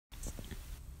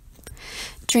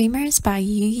Dreamers by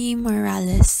Yuyi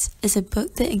Morales is a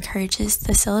book that encourages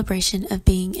the celebration of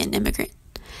being an immigrant.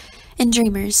 In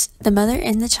Dreamers, the mother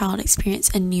and the child experience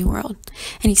a new world,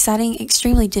 an exciting,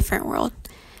 extremely different world.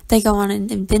 They go on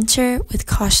an adventure with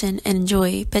caution and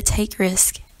joy, but take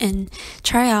risk and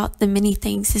try out the many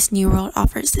things this new world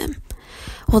offers them.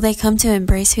 Will they come to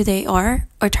embrace who they are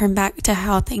or turn back to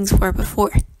how things were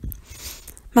before?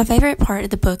 My favorite part of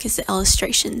the book is the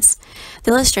illustrations.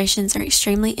 The illustrations are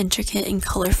extremely intricate and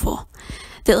colorful.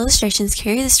 The illustrations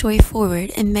carry the story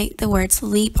forward and make the words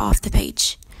leap off the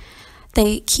page.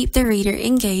 They keep the reader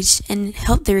engaged and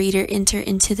help the reader enter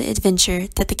into the adventure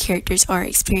that the characters are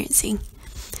experiencing.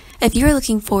 If you are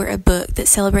looking for a book that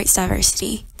celebrates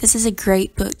diversity, this is a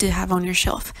great book to have on your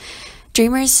shelf.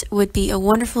 Dreamers would be a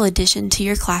wonderful addition to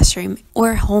your classroom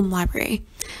or home library.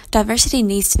 Diversity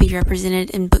needs to be represented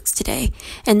in books today,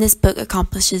 and this book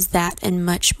accomplishes that and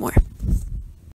much more.